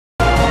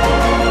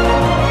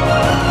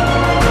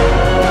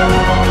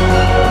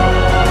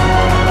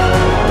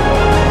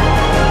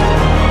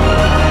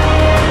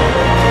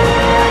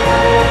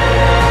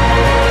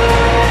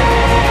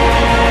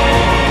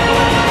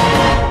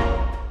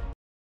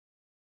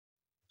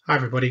Hi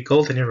everybody,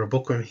 Golden Era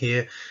Bookworm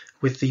here.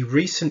 With the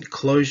recent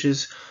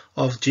closures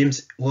of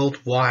gyms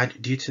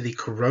worldwide due to the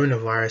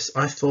coronavirus,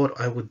 I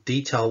thought I would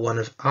detail one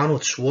of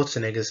Arnold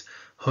Schwarzenegger's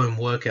home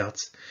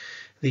workouts.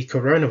 The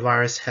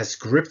coronavirus has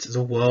gripped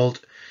the world,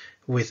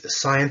 with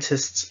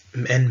scientists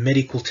and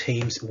medical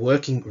teams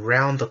working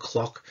round the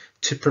clock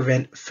to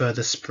prevent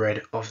further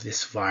spread of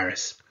this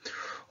virus.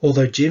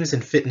 Although gyms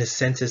and fitness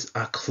centers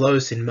are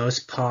closed in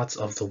most parts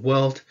of the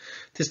world,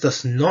 this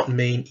does not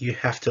mean you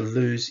have to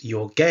lose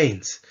your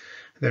gains.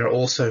 There are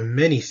also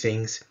many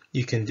things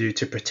you can do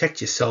to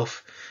protect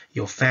yourself,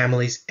 your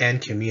families,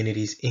 and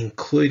communities,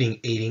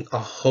 including eating a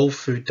whole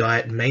food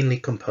diet mainly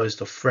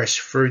composed of fresh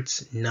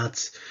fruits,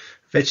 nuts,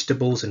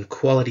 vegetables, and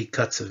quality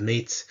cuts of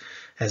meats,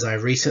 as I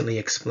recently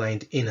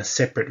explained in a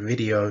separate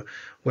video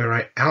where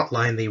I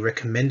outline the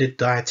recommended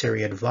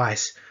dietary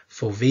advice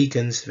for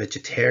vegans,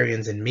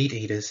 vegetarians, and meat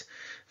eaters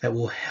that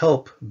will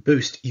help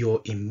boost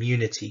your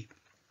immunity.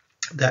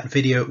 That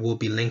video will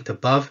be linked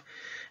above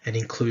and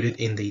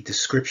included in the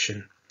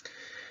description.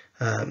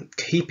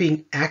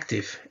 Keeping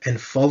active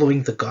and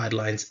following the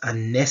guidelines are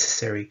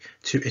necessary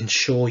to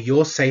ensure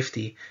your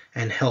safety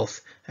and health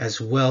as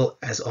well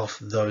as of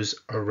those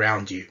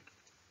around you.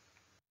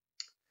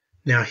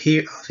 Now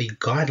here are the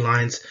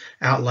guidelines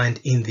outlined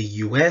in the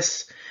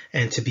US,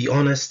 and to be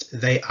honest,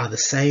 they are the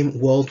same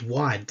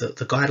worldwide.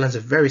 The guidelines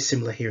are very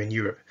similar here in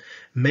Europe.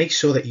 Make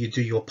sure that you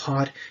do your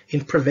part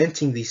in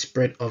preventing the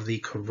spread of the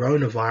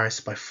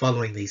coronavirus by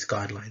following these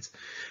guidelines.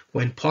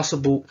 When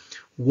possible,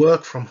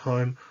 work from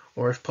home,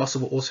 or if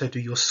possible, also do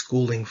your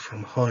schooling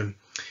from home.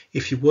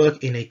 If you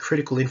work in a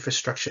critical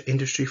infrastructure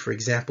industry, for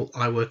example,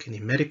 I work in the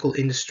medical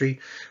industry,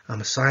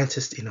 I'm a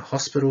scientist in a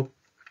hospital,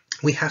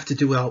 we have to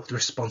do our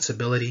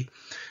responsibility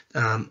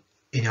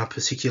in our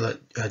particular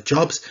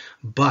jobs,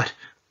 but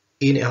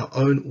in our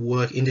own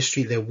work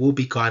industry, there will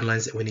be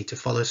guidelines that we need to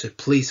follow, so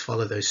please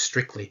follow those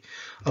strictly.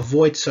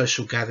 Avoid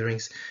social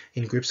gatherings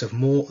in groups of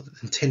more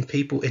than 10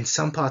 people. In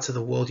some parts of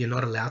the world, you're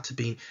not allowed to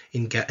be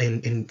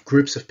in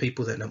groups of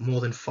people that are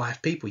more than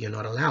 5 people. You're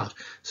not allowed.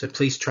 So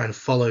please try and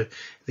follow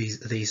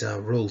these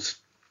rules.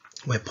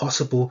 Where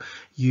possible,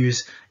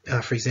 use,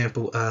 for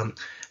example,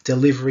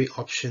 delivery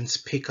options,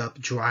 pickup,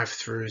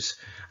 drive-thrus,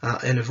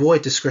 and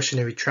avoid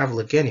discretionary travel.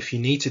 Again, if you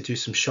need to do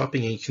some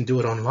shopping and you can do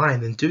it online,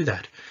 then do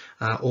that.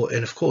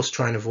 And of course,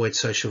 try and avoid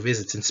social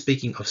visits. And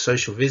speaking of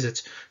social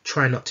visits,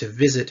 try not to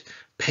visit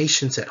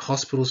patients at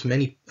hospitals.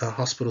 Many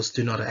hospitals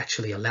do not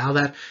actually allow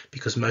that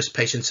because most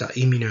patients are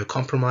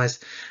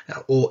immunocompromised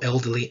or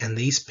elderly, and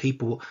these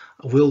people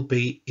will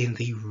be in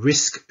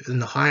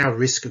the higher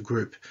risk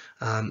group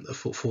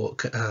for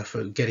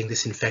getting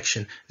this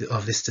infection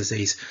of this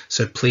disease.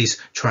 So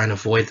please try and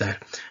avoid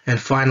that. And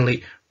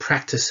finally,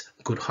 practice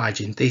good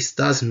hygiene. This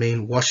does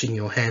mean washing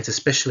your hands,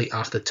 especially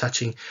after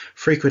touching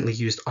frequently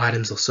used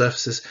items or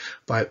surfaces.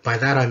 By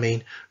that I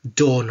mean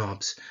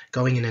doorknobs,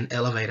 going in an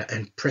elevator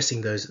and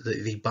pressing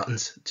the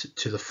buttons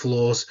to the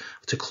floors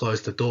to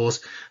close the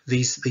doors.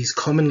 These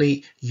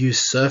commonly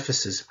used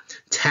surfaces,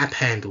 tap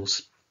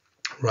handles,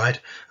 right?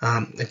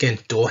 Again,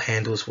 door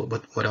handles.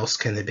 What else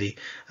can there be?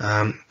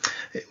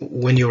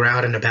 When you're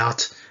out and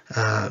about,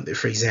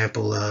 for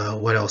example,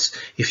 what else?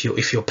 If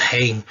you're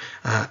paying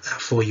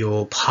for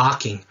your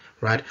parking,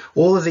 right?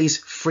 All of these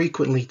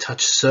frequently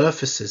touched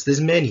surfaces. There's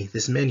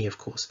many, of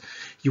course.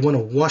 You want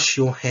to wash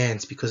your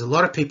hands because a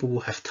lot of people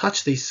will have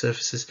touched these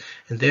surfaces,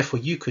 and therefore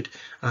you could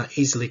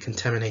easily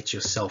contaminate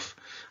yourself.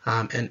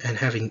 And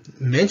having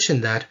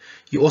mentioned that,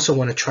 you also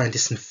want to try and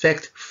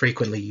disinfect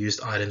frequently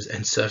used items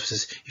and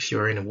surfaces if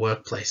you're in a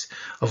workplace.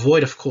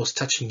 Avoid, of course,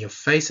 touching your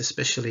face,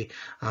 especially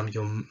around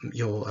your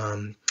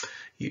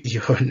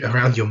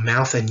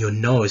mouth and your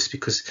nose,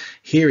 because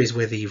here is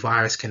where the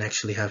virus can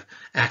actually have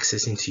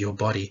access into your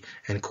body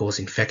and cause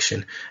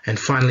infection. And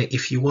finally,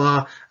 if you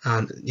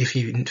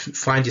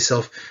find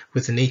yourself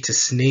with the need to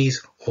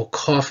sneeze or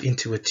cough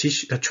into a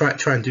tissue,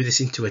 try and do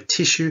this into a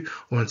tissue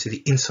or into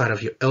the inside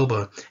of your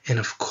elbow. And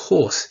of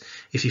course,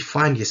 if you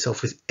find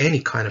yourself with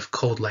any kind of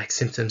cold-like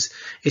symptoms,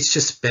 it's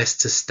just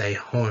best to stay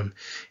home.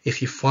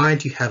 If you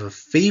find you have a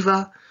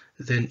fever,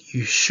 then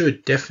you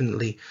should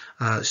definitely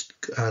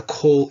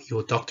call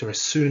your doctor as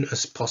soon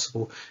as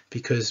possible,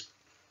 because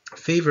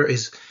fever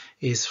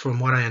is from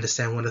what I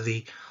understand, one of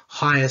the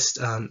highest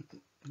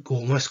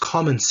or most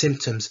common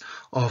symptoms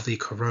of the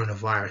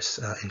coronavirus,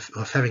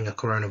 of having a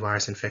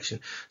coronavirus infection.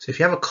 So if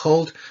you have a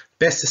cold,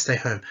 best to stay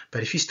home.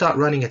 But if you start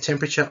running a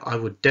temperature, I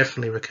would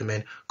definitely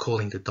recommend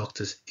calling the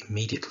doctors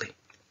immediately.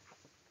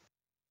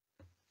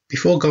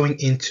 Before going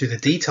into the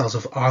details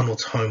of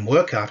Arnold's home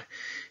workout,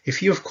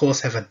 if you of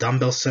course have a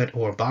dumbbell set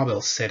or a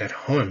barbell set at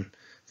home,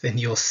 then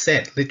you're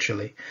set,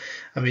 literally.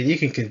 I mean, you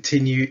can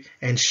continue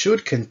and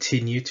should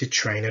continue to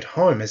train at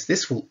home, as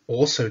this will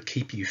also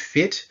keep you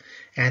fit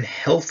and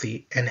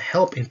healthy and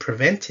help in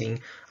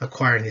preventing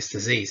acquiring this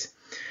disease.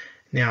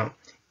 Now,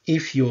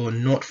 if you're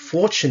not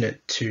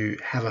fortunate to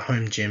have a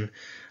home gym,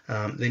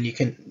 then you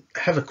can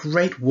have a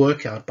great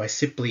workout by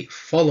simply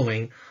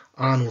following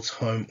Arnold's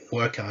home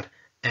workout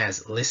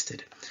as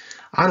listed.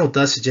 Arnold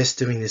does suggest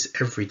doing this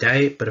every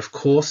day, but of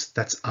course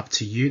that's up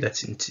to you.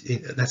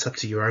 That's up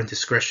to your own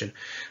discretion.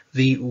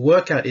 The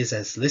workout is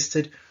as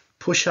listed: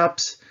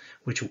 push-ups,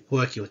 which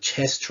work your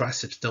chest,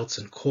 triceps, delts,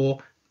 and core;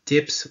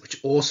 dips, which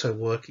also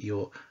work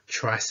your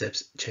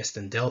triceps, chest,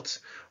 and delts;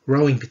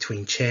 rowing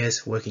between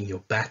chairs, working your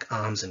back,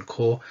 arms, and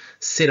core;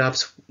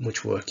 sit-ups,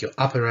 which work your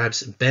upper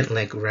abs; bent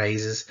leg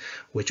raises,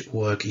 which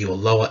work your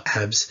lower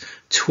abs;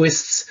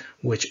 twists,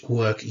 which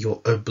work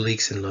your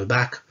obliques and low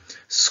back;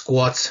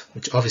 squats,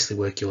 which obviously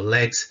work your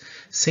legs;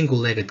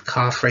 single-legged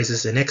calf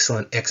raises, an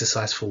excellent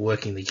exercise for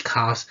working the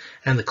calves;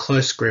 and the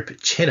close grip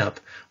chin-up,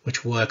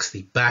 which works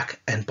the back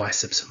and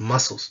biceps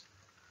muscles.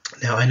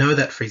 Now, I know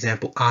that, for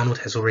example, Arnold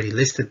has already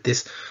listed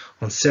this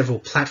on several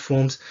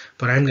platforms,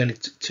 but I'm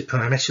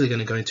actually going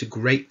to go into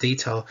great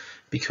detail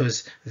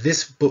because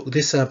this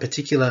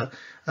particular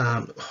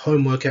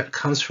home workout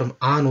comes from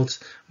Arnold's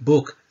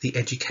book, The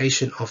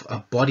Education of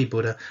a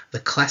Bodybuilder, the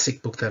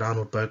classic book that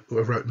Arnold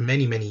wrote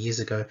many, many years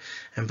ago.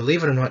 And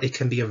believe it or not, it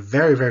can be a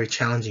very, very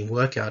challenging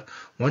workout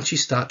once you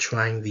start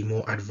trying the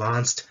more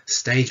advanced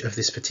stage of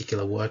this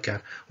particular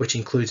workout, which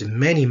includes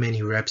many,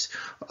 many reps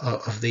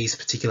of these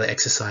particular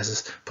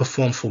exercises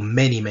performed for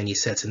many, many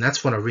sets. And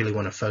that's what I really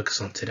want to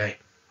focus on today.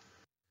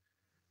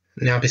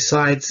 Now,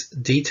 besides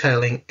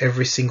detailing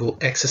every single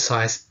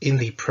exercise in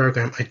the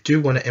program, I do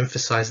want to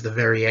emphasize the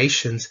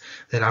variations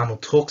that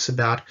Arnold talks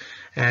about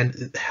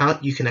and how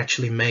you can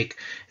actually make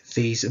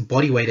these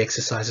bodyweight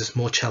exercises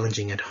more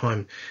challenging at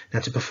home. Now,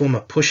 to perform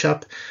a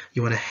push-up,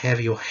 you want to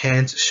have your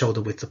hands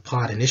shoulder width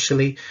apart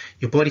initially,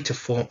 your body to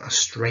form a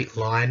straight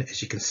line.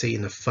 As you can see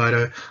in the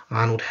photo,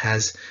 Arnold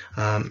has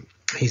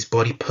his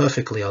body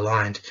perfectly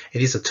aligned.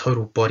 It is a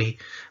total body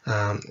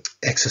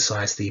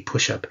exercise, the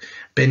push-up.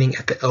 Bending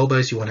at the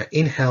elbows, you want to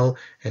inhale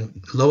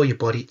and lower your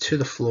body to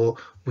the floor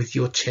with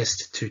your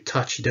chest to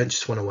touch. You don't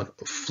just want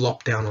to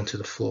flop down onto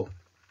the floor.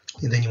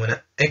 And then you want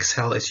to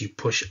exhale as you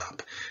push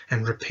up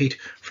and repeat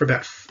for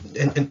about,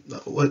 and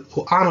what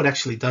Arnold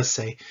actually does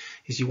say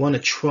is you want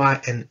to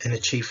try and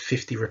achieve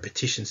 50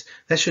 repetitions.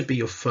 That should be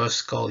your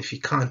first goal. If you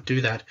can't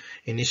do that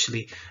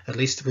initially, at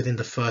least within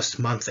the first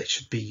month, that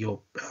should be your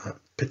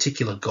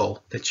particular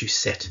goal that you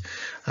set.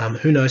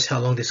 Who knows how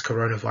long this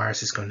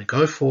coronavirus is going to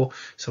go for,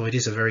 so it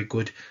is a very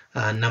good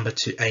number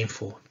to aim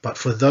for. But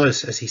for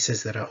those, as he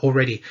says, that are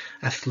already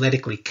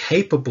athletically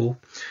capable,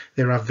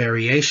 there are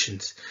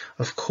variations.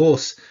 Of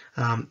course,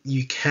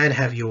 you can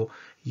have your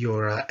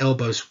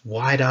elbows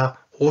wider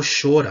or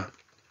shorter.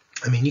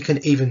 I mean, you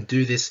can even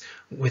do this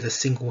with a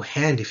single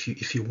hand if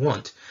you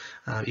want.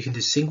 You can do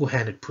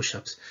single-handed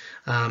push-ups.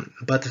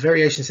 But the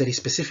variations that he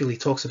specifically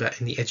talks about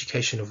in the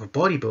education of a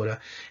bodybuilder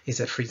is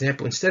that, for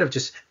example, instead of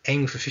just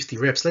aiming for 50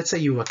 reps, let's say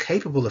you are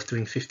capable of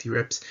doing 50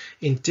 reps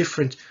in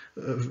different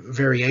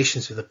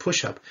variations of the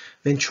push-up,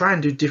 then try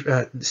and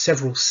do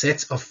several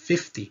sets of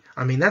 50.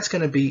 I mean, that's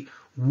going to be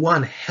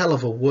one hell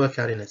of a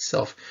workout in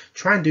itself.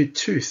 Try and do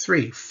 2,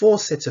 3, 4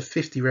 sets of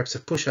 50 reps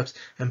of push-ups,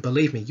 and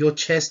believe me, your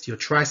chest, your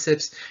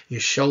triceps,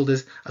 your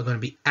shoulders are going to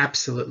be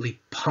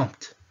absolutely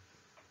pumped.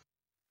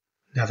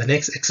 Now, the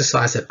next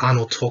exercise that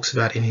Arnold talks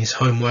about in his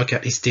home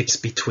workout is dips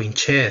between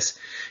chairs.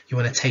 You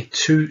want to take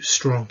 2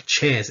 strong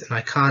chairs, and I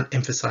can't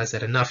emphasize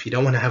that enough. You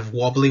don't want to have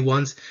wobbly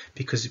ones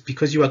because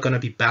you are going to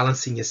be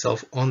balancing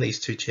yourself on these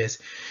 2 chairs.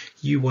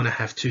 You want to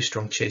have 2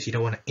 strong chairs. You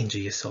don't want to injure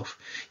yourself.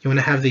 You want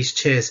to have these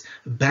chairs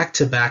back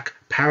to back,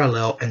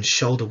 parallel, and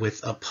shoulder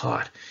width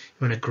apart.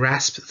 You want to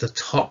grasp the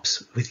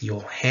tops with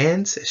your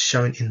hands as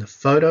shown in the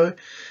photo,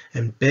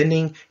 and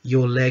bending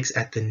your legs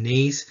at the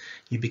knees,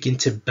 you begin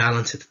to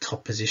balance at the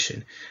top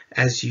position.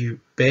 As you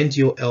bend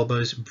your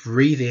elbows,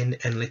 breathe in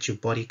and let your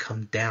body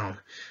come down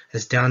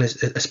as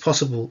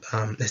possible.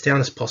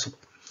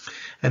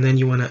 And then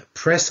you want to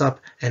press up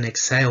and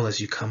exhale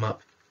as you come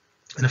up.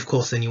 And of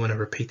course, then you want to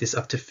repeat this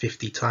up to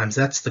 50 times.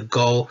 That's the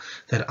goal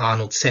that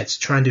Arnold sets.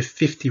 Try and do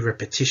 50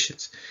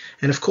 repetitions.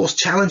 And of course,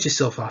 challenge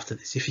yourself after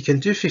this. If you can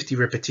do 50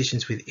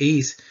 repetitions with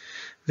ease,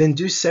 then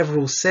do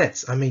several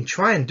sets. I mean,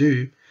 try and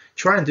do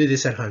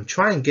this at home.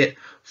 Try and get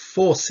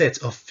 4 sets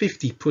of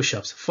 50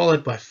 push-ups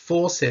followed by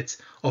 4 sets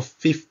of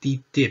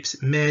 50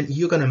 dips. Man,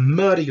 you're going to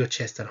murder your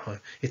chest at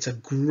home. It's a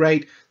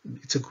great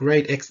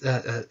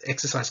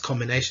exercise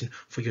combination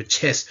for your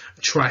chest,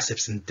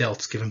 triceps, and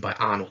delts given by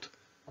Arnold.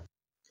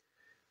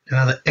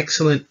 Another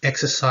excellent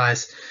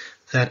exercise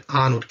that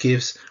Arnold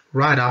gives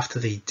right after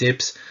the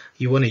dips,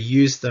 you want to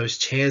use those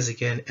chairs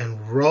again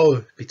and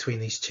row between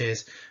these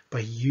chairs by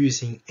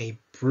using a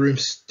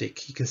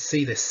broomstick. You can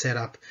see the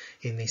setup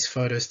in these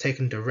photos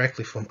taken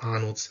directly from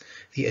Arnold's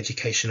The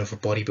Education of a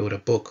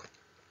Bodybuilder book.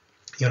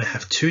 You want to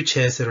have 2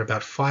 chairs that are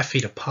about 5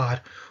 feet apart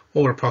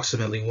or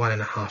approximately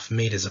 1.5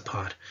 meters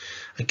apart.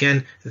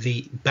 Again,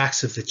 the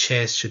backs of the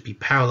chairs should be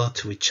parallel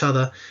to each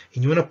other,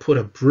 and you want to put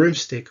a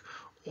broomstick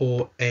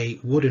or a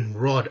wooden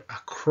rod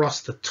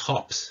across the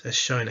tops as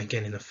shown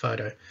again in the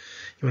photo.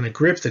 You want to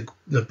grip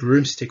the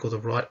broomstick or the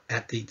rod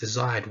at the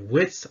desired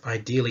width,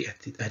 ideally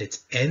at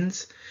its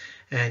ends,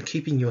 and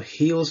keeping your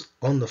heels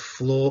on the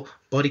floor,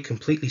 body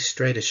completely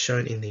straight as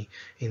shown in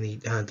the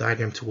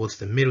diagram towards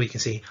the middle. You can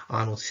see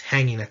Arnold's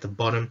hanging at the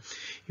bottom.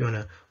 You want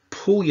to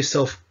pull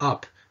yourself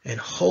up and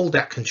hold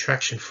that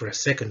contraction for a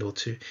second or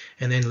two,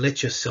 and then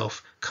let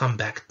yourself come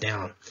back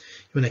down.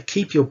 You want to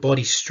keep your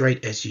body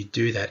straight as you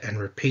do that and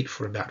repeat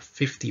for about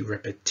 50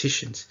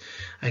 repetitions.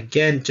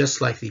 Again,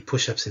 just like the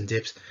push-ups and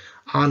dips,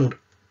 Arnold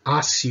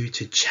asks you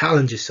to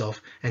challenge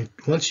yourself, and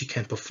once you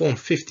can perform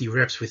 50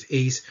 reps with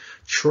ease,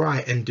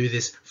 try and do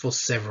this for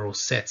several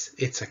sets.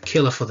 It's a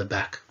killer for the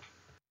back.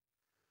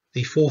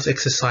 The fourth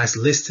exercise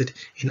listed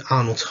in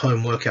Arnold's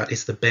home workout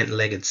is the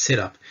bent-legged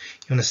sit-up.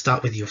 You want to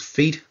start with your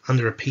feet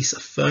under a piece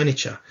of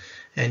furniture,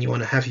 and you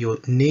want to have your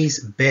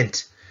knees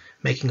bent,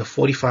 making a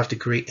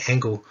 45-degree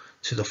angle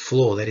to the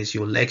floor. That is,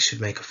 your legs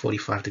should make a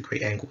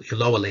 45-degree angle. Your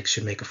lower legs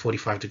should make a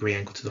 45-degree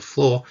angle to the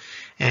floor,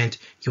 and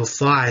your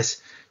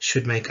thighs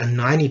should make a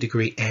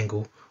 90-degree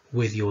angle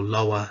with your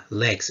lower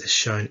legs, as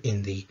shown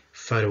in the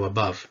photo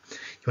above.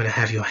 You want to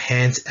have your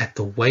hands at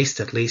the waist,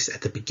 at least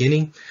at the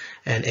beginning,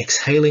 and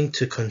exhaling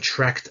to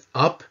contract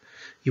up.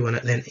 You want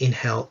to then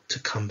inhale to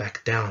come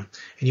back down,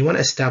 and you want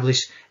to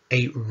establish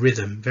a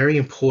rhythm. Very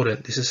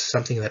important. This is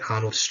something that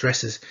Arnold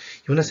stresses.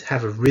 You want to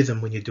have a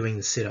rhythm when you're doing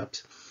the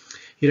sit-ups.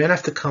 You don't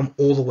have to come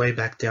all the way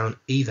back down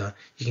either.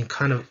 You can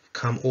kind of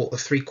come all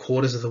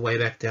 3/4 of the way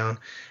back down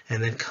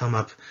and then come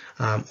up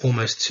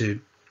almost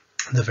to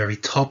the very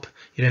top.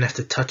 You don't have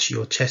to touch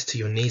your chest to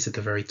your knees at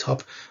the very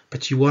top,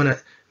 but you want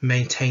to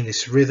maintain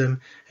this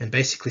rhythm and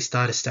basically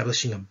start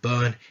establishing a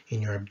burn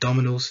in your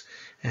abdominals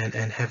and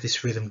have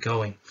this rhythm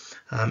going.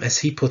 As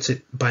he puts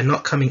it, by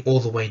not coming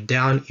all the way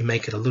down, you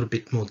make it a little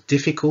bit more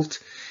difficult,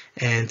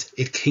 and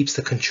it keeps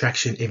the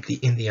contraction in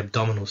the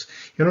abdominals.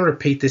 You want to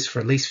repeat this for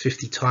at least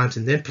 50 times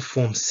and then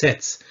perform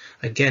sets.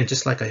 Again,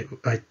 just like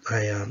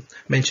I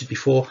mentioned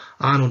before,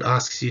 Arnold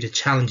asks you to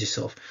challenge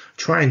yourself.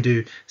 Try and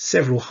do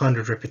several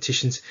hundred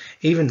repetitions,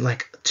 even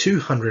like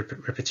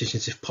 200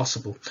 repetitions if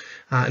possible.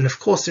 And of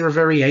course, there are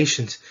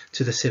variations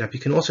to the setup. You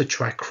can also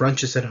try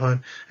crunches at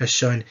home, as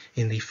shown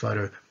in the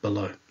photo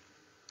below.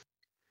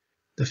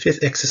 The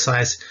fifth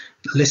exercise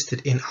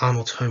listed in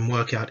Arnold's home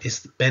workout is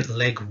the bent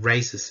leg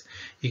raises.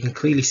 You can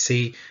clearly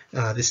see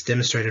this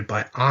demonstrated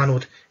by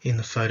Arnold in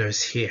the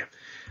photos here.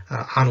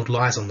 Arnold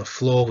lies on the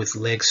floor with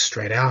legs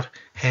straight out,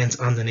 hands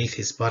underneath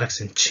his buttocks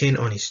and chin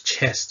on his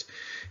chest.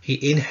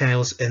 He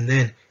inhales, and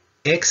then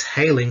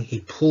exhaling, he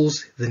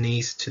pulls the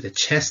knees to the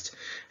chest,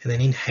 and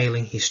then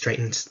inhaling, he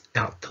straightens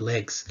out the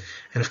legs.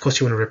 And of course,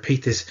 you want to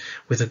repeat this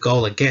with a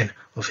goal again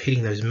of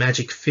hitting those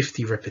magic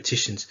 50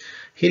 repetitions.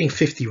 Hitting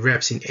 50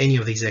 reps in any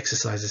of these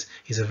exercises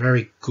is a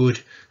very good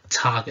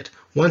target.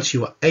 Once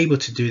you are able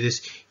to do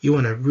this, you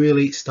want to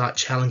really start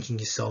challenging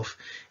yourself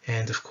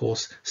and of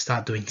course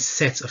start doing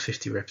sets of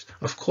 50 reps.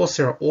 Of course,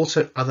 there are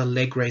also other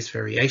leg raise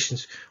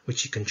variations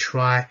which you can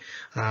try,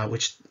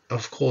 which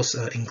of course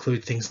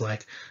include things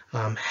like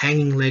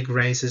hanging leg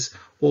raises,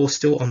 or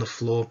still on the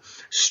floor,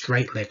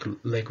 straight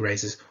leg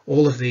raises.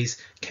 All of these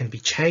can be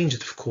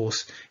changed, of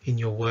course, in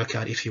your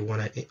workout if you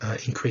want to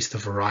increase the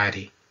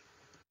variety.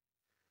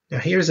 Now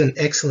here is an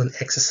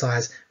excellent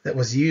exercise that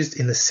was used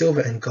in the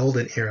silver and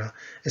golden era,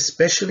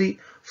 especially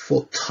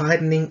for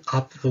tightening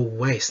up the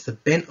waist. The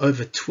bent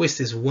over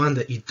twist is one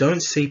that you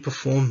don't see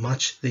performed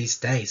much these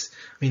days.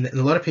 I mean,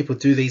 a lot of people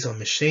do these on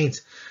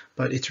machines,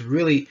 but it's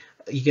really,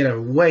 you get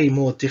a way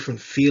more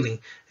different feeling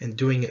in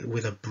doing it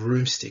with a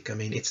broomstick. I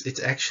mean, it's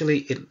actually,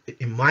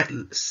 it might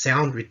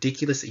sound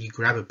ridiculous that you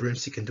grab a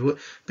broomstick and do it,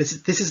 but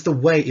this is the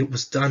way it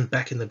was done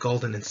back in the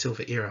golden and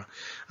silver era.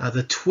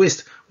 The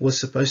twist was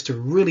supposed to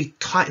really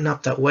tighten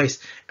up that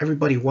waist.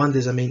 Everybody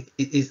wonders, I mean,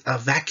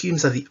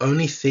 vacuums are the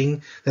only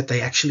thing that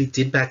they actually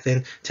did back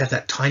then to have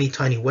that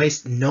tiny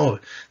waist? No,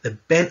 the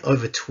bent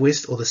over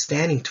twist or the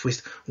standing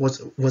twist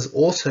was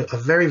also a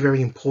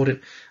very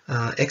important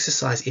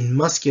exercise in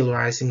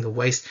muscularizing the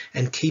waist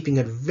and keeping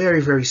it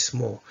very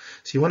small.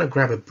 So you want to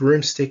grab a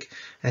broomstick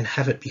and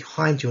have it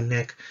behind your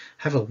neck,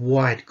 have a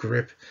wide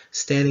grip,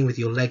 standing with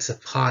your legs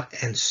apart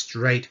and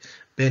straight,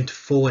 bent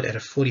forward at a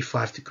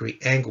 45-degree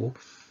angle,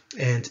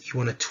 and you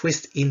want to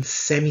twist in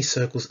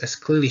semicircles as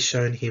clearly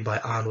shown here by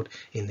Arnold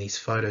in these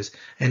photos.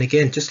 And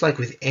again, just like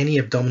with any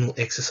abdominal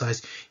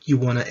exercise, you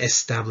want to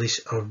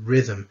establish a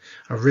rhythm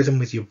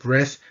with your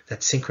breath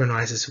that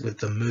synchronizes with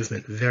the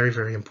movement.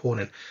 Very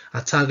important. A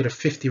target of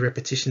 50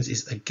 repetitions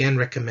is again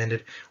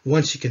recommended.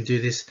 Once you can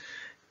do this,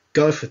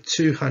 go for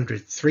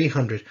 200,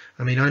 300.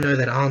 I mean, I know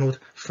that Arnold,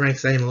 Frank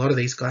Zane, a lot of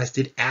these guys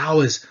did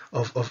hours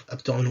of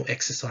abdominal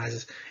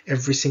exercises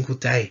every single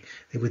day.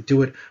 They would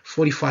do it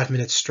 45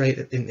 minutes straight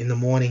in the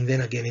morning,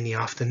 then again in the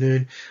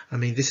afternoon. I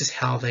mean, this is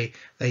how they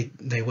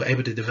were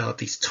able to develop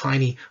these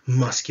tiny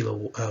muscular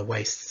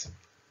waists.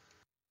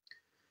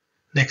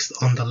 Next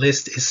on the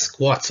list is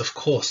squats, of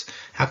course.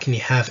 How can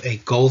you have a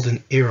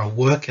golden era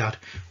workout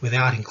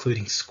without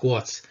including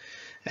squats?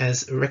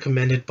 As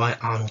recommended by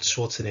Arnold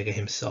Schwarzenegger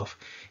himself.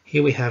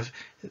 Here we have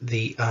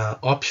the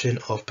option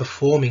of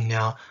performing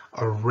now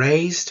a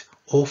raised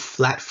or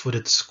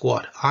flat-footed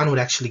squat. Arnold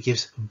actually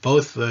gives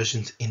both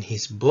versions in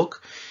his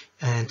book.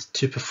 And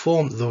to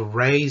perform the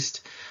raised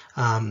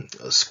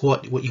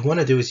squat, what you want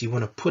to do is you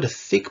want to put a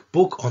thick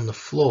book on the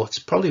floor. It's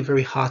probably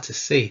very hard to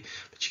see,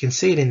 but you can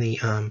see it in the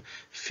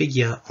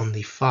figure on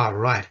the far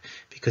right,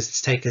 because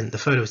it's taken, the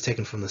photo is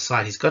taken from the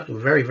side. He's got a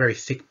very, very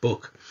thick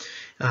book.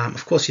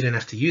 Of course, you don't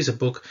have to use a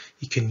book.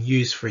 You can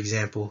use, for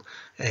example,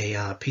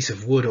 a piece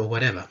of wood or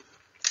whatever.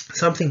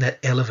 Something that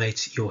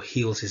elevates your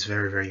heels is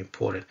very, very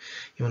important.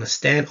 You want to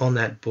stand on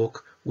that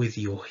book with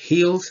your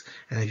heels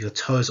and have your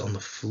toes on the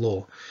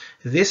floor.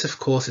 This, of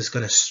course, is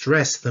going to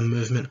stress the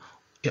movement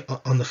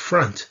on the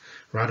front,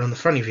 right on the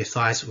front of your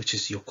thighs, which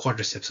is your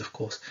quadriceps, of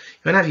course.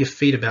 You want to have your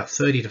feet about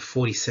 30 to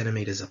 40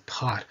 centimeters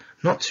apart,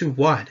 not too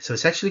wide. So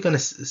it's actually going to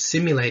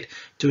simulate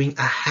doing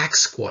a hack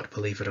squat,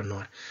 believe it or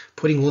not,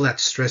 putting all that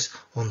stress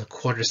on the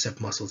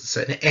quadricep muscles. It's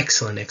an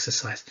excellent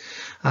exercise.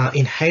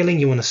 Inhaling,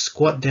 you want to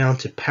squat down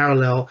to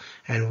parallel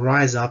and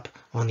rise up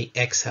on the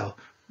exhale.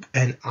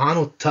 And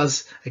Arnold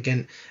does,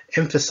 again,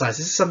 emphasize,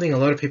 this is something a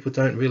lot of people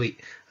don't really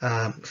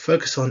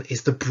focus on,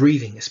 is the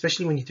breathing.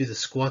 Especially when you do the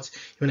squats,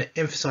 you want to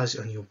emphasize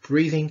on your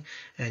breathing,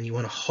 and you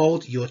want to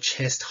hold your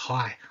chest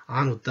high.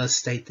 Arnold does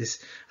state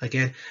this,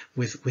 again,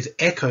 with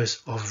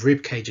echoes of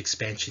rib cage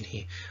expansion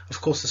here.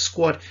 Of course, the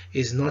squat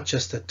is not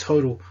just a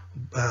total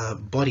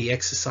body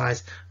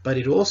exercise, but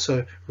it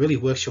also really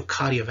works your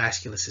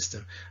cardiovascular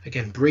system.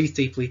 Again, breathe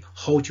deeply,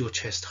 hold your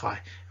chest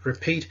high.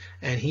 Repeat,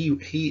 and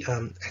he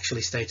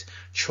actually states,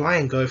 try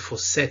and go for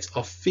sets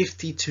of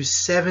 50 to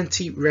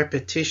 70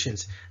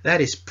 repetitions.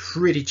 That is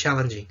pretty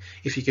challenging.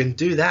 If you can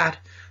do that,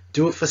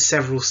 do it for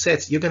several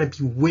sets. You're going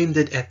to be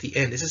winded at the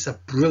end. This is a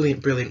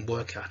brilliant, brilliant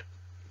workout.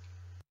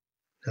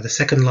 Now, the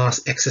second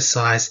last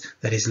exercise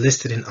that is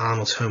listed in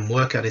Arnold's home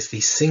workout is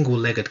the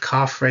single-legged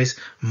calf raise.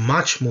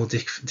 Much more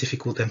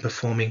difficult than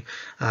performing,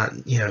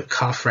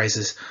 calf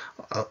raises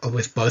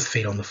with both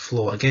feet on the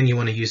floor. Again, you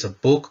want to use a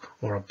book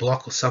or a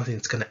block or something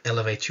that's going to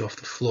elevate you off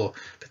the floor.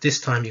 But this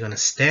time, you're going to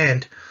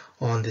stand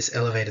on this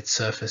elevated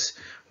surface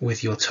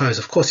with your toes.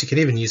 Of course, you can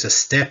even use a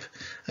step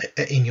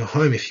in your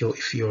home if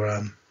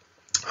your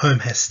home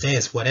has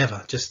stairs,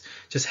 whatever. Just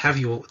have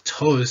your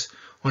toes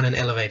on an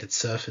elevated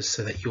surface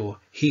so that your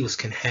heels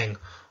can hang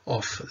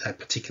off that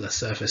particular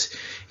surface.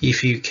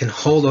 If you can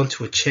hold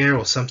onto a chair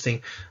or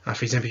something,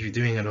 for example, if you're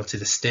doing it onto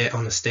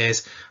on the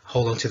stairs,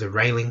 hold onto the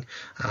railing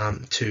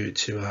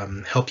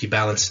to help you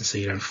balance and so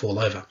you don't fall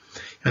over.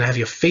 You want to have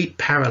your feet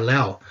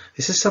parallel.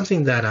 This is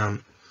something that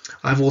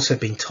I've also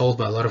been told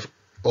by a lot of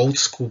old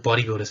school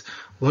bodybuilders.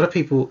 A lot of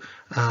people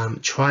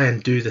try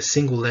and do the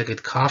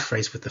single-legged calf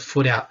raise with the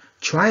foot out.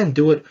 Try and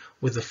do it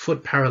with the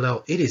foot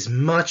parallel. It is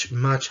much,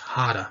 much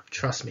harder,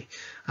 trust me.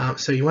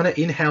 So you want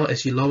to inhale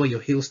as you lower your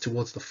heels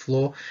towards the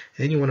floor,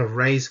 and then you want to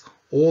raise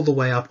all the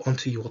way up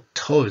onto your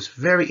toes.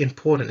 Very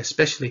important,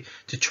 especially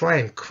to try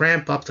and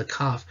cramp up the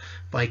calf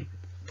by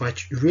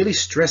really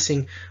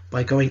stressing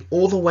by going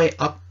all the way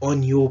up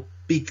on your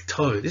big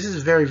toe. This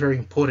is very, very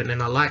important,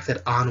 and I like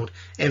that Arnold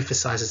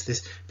emphasizes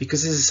this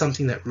because this is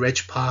something that Reg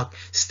Park,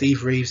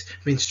 Steve Reeves,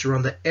 Vince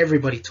Gironda,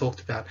 everybody talked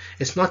about.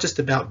 It's not just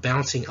about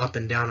bouncing up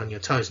and down on your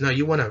toes. No,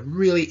 you want to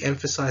really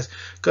emphasize,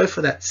 go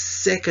for that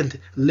second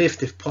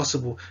lift if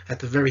possible at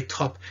the very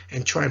top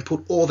and try and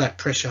put all that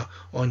pressure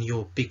on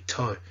your big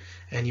toe,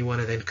 and you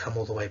want to then come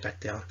all the way back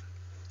down.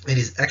 It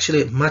is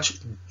actually much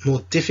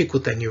more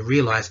difficult than you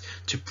realize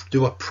to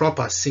do a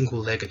proper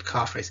single-legged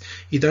calf raise.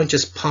 You don't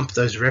just pump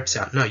those reps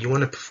out. No, you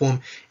want to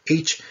perform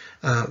each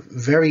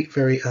very,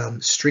 very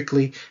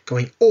strictly,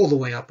 going all the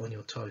way up on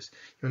your toes.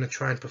 You want to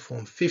try and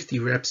perform 50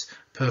 reps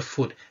per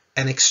foot.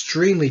 An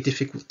extremely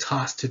difficult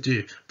task to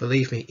do.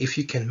 Believe me, if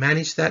you can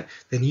manage that,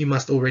 then you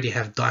must already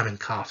have diamond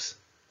calves.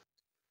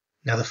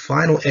 Now, the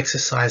final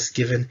exercise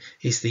given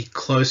is the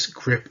close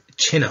grip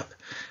chin-up.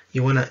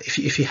 You want to,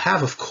 if you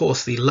have, of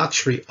course, the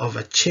luxury of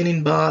a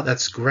chin-in bar,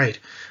 that's great.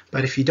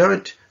 But if you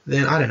don't,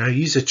 then I don't know,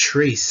 use a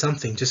tree,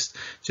 something. Just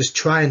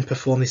try and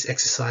perform this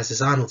exercise.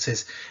 As Arnold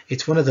says,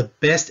 it's one of the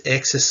best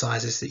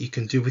exercises that you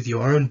can do with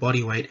your own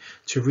body weight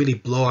to really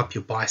blow up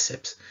your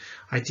biceps.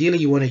 Ideally,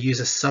 you want to use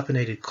a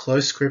supinated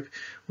close grip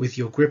with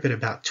your grip at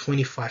about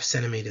 25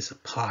 centimeters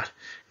apart.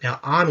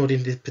 Now, Arnold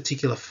in this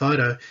particular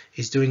photo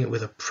is doing it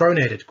with a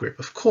pronated grip.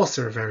 Of course,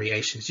 there are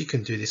variations. You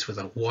can do this with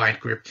a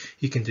wide grip.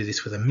 You can do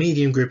this with a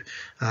medium grip,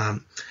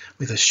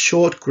 with a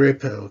short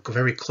grip, a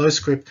very close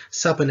grip,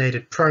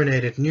 supinated,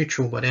 pronated,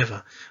 neutral,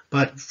 whatever.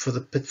 But for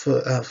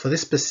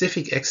this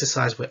specific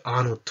exercise where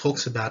Arnold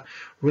talks about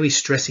really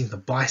stressing the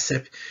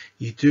bicep,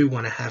 you do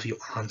want to have your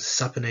arms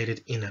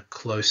supinated in a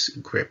close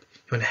grip.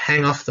 You want to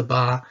hang off the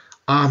bar,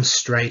 arms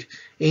straight,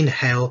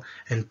 inhale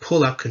and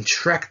pull up,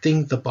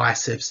 contracting the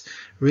biceps,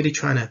 really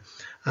trying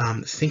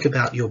to think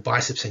about your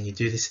biceps, and you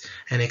do this,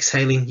 and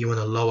exhaling, you want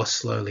to lower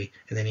slowly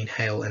and then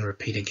inhale and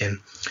repeat again.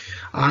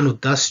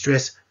 Arnold does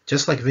stress,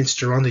 just like Vince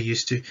Gironda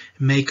used to,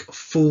 make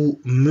full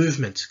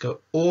movements, go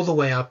all the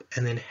way up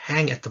and then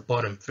hang at the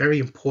bottom. Very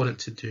important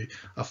to do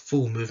a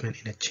full movement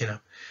in a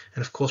chin-up.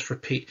 And of course,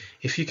 repeat.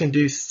 If you can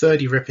do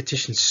 30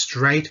 repetitions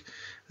straight,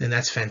 then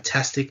that's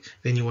fantastic.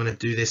 Then you want to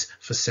do this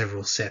for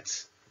several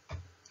sets.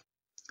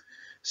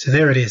 So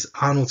there it is,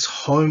 Arnold's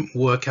home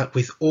workout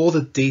with all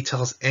the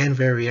details and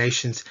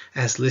variations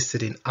as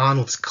listed in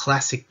Arnold's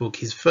classic book,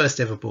 his first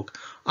ever book,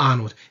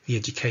 Arnold, The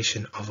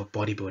Education of a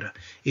Bodybuilder.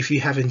 If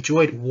you have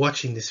enjoyed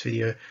watching this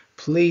video,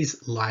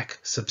 please like,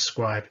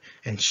 subscribe,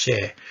 and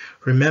share.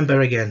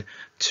 Remember again,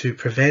 to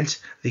prevent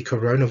the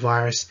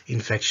coronavirus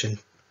infection,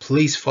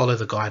 please follow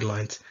the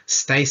guidelines,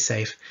 stay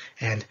safe,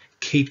 and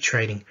keep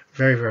training.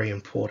 Very, very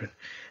important.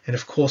 And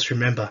of course,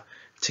 remember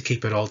to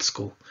keep it old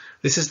school.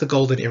 This is the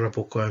Golden Era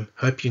Bookworm.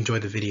 Hope you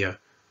enjoyed the video.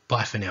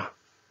 Bye for now.